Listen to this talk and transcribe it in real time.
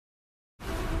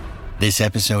This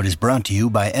episode is brought to you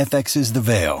by FX's The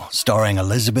Veil, starring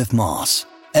Elizabeth Moss.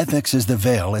 FX's The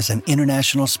Veil is an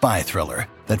international spy thriller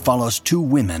that follows two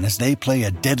women as they play a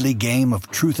deadly game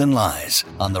of truth and lies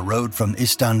on the road from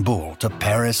Istanbul to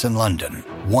Paris and London.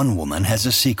 One woman has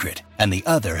a secret, and the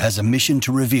other has a mission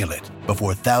to reveal it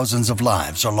before thousands of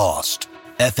lives are lost.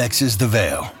 FX's The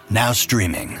Veil, now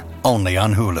streaming, only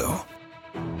on Hulu.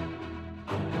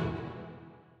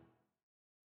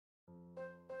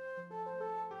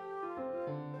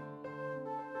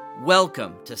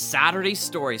 Welcome to Saturday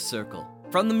Story Circle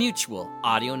from the Mutual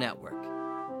Audio Network.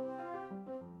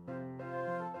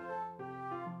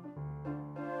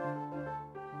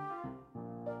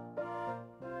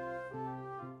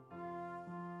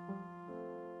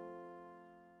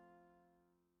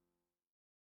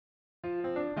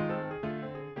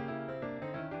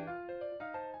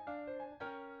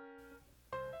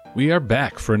 We are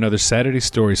back for another Saturday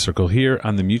Story Circle here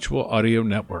on the Mutual Audio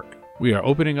Network. We are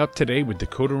opening up today with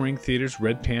Dakota Ring Theater's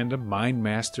Red Panda Mind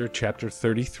Master Chapter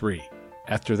 33.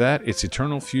 After that, it's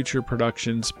Eternal Future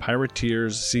Productions'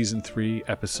 Pirateers Season 3,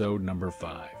 Episode Number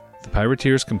 5. The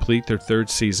Pirateers complete their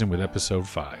third season with Episode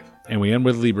 5. And we end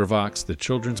with LibriVox, The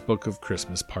Children's Book of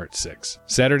Christmas, Part 6.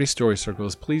 Saturday Story Circle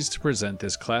is pleased to present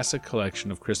this classic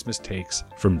collection of Christmas takes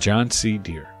from John C.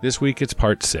 Deere. This week it's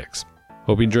Part 6.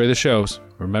 Hope you enjoy the shows.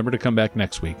 Remember to come back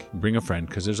next week and bring a friend,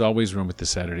 because there's always room at the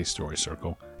Saturday Story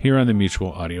Circle here on the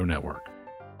Mutual Audio Network.